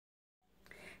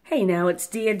Hey now, it's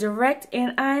Deya Direct,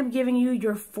 and I'm giving you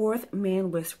your fourth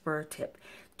man whisperer tip.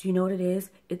 Do you know what it is?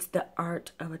 It's the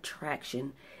art of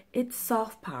attraction. It's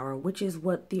soft power, which is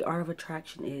what the art of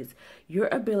attraction is. Your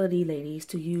ability, ladies,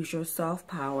 to use your soft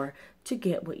power to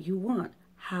get what you want.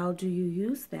 How do you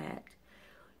use that?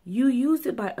 You use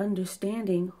it by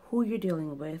understanding who you're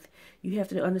dealing with. You have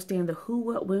to understand the who,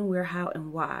 what, when, where, how,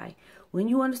 and why. When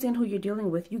you understand who you're dealing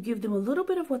with, you give them a little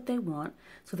bit of what they want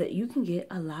so that you can get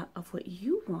a lot of what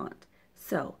you want.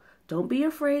 So don't be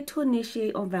afraid to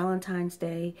initiate on Valentine's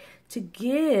Day to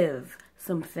give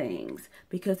some things,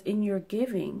 because in your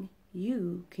giving,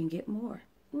 you can get more.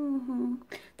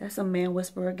 That's a man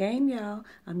whisperer game, y'all.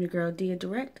 I'm your girl, Deya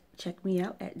Direct. Check me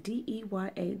out at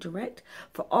Deya Direct.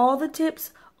 For all the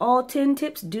tips, all 10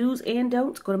 tips, do's and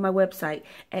don'ts, go to my website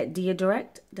at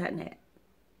deyadirect.net.